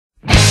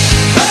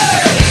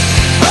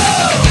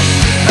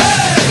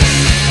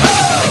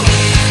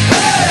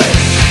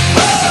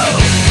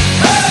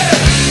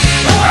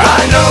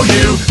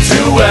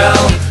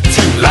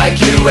like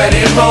you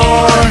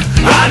anymore.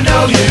 I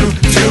know you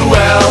too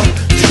well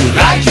to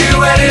like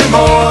you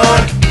anymore.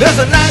 There's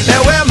a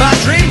nightmare where my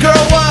dream girl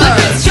was, but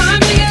Prince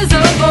Charming is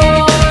a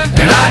bore.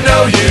 and I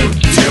know you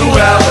too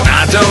well, and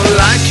I don't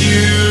like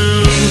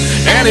you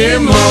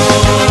anymore.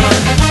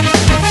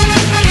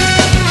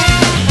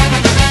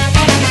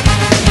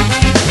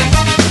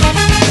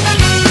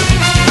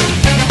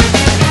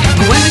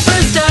 When we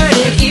first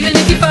started, even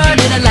if you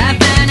farted, I'd laugh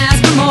and ask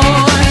for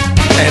more.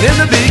 And in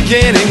the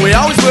beginning, we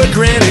always were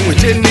grinning. We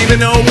didn't even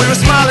know what we were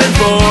smiling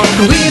for.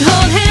 We'd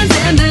hold hands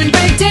and then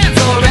break dance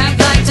or rap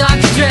like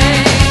Dr. Dre.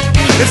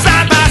 And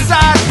side by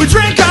side, we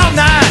drink all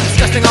night,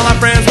 disgusting all our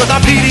friends with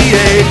our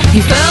PDA.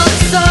 You felt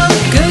so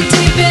good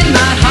deep in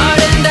my heart,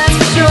 and that's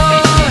for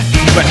sure.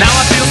 But now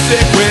I feel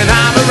sick when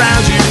I'm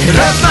around you. It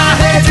hurts my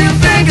head to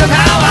think of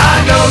how I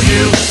know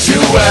you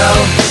too well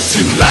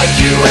to like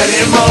you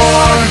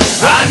anymore.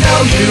 I know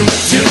you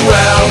too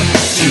well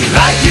to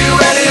like you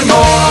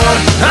anymore.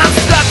 I'm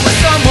stuck with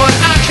someone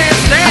I can't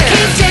stand. I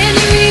can't stand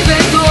you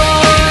even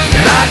more.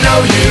 And I know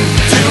you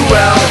too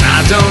well, and I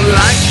don't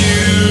like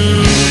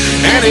you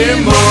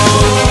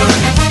anymore.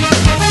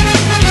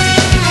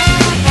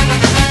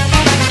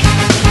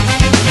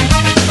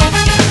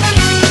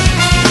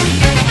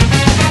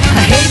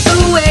 I hate the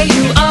way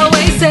you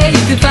always say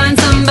you could find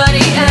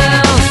somebody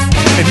else.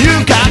 And you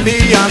got me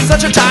on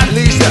such a tight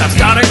leash that I'm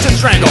starting to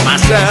strangle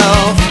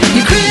myself.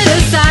 You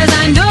criticize,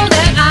 I know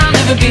that I'll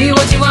never be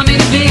what you want me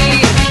to be.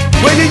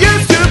 Well, you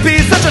used to be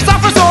such a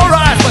soft for sore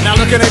eyes, but now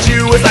looking at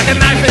you is like a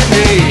knife in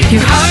me.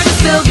 Your heart is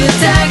filled with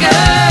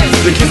daggers.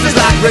 The kisses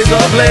like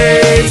razor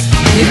blades.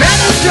 You'd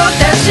rather stroke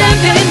that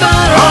champagne I'll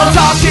bottle.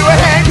 toss you a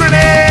hand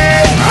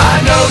grenade.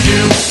 I know you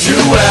too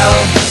well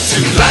to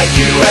like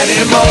you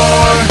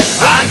anymore.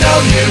 I know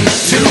you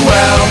too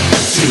well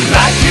to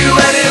like you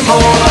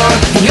anymore.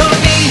 You're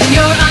mean and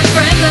you're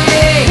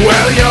unfriendly.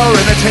 Well, you're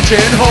an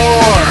attention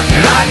whore,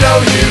 and I know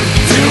you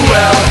too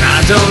well. I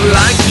don't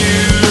like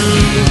you,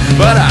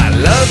 but I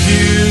love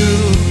you.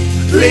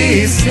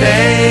 Please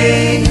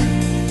stay.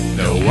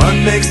 No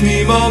one makes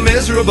me more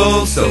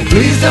miserable, so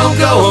please don't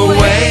go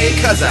away,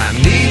 'cause I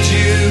need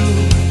you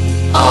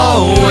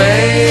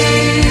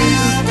always.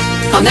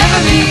 I'll never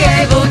be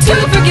able to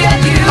forget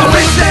you. I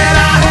wish that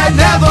I had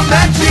never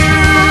met you.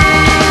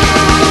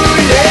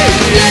 Yeah,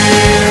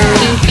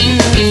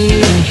 yeah.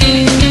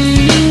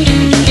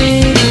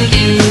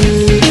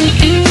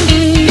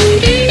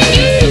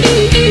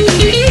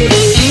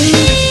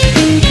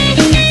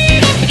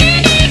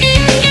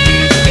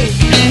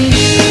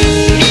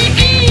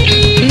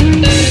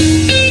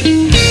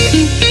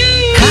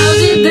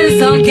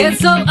 Get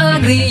so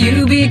ugly,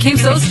 you became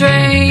so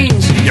strange.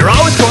 You're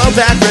always coiled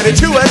back, ready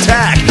to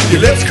attack. Your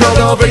lips curled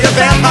over your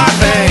vampire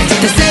fangs.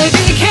 They say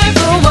be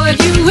careful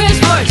what you wish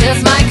for,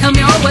 just might come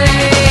your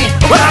way.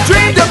 Well, I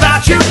dreamed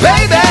about you,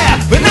 baby,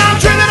 but now I'm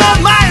dreaming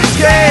of my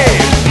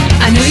escape.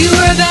 I knew you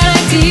were a bad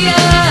idea,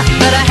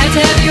 but I had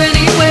to have you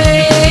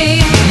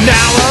anyway.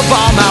 Now of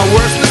all my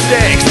worst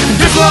mistakes,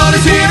 this one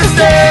is here to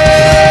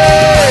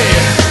stay.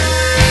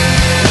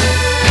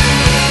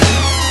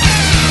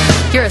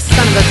 You're a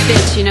son of a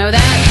bitch, you know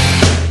that?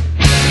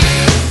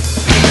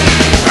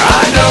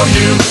 I know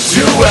you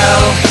too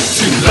well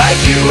to like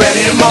you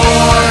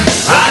anymore.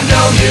 I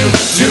know you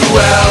too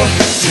well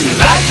to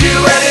like you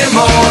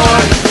anymore.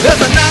 There's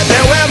a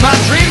nightmare where my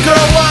dream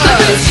girl But was,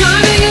 Prince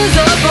Charming is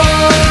a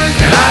bore.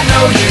 and I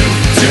know you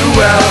too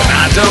well, and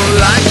I don't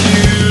like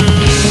you.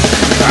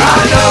 I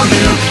know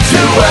you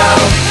too well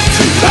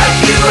to like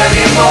you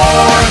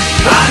anymore.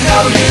 I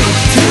know you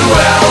too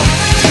well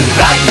to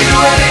like you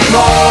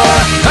anymore.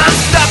 I'm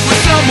stuck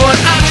with someone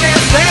I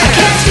can't stand. I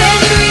can't stand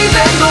you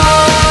even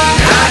more.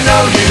 I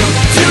know you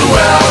too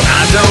well,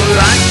 I don't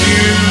like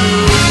you.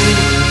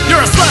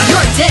 You're a slut,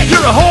 You're a dick.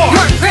 you're a whore,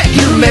 You're a prick.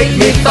 you make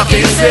me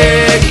fucking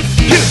sick.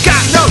 You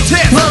got no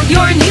tits, Well,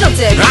 you're a needle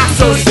dick. I'm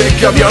so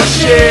sick of your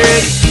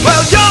shit.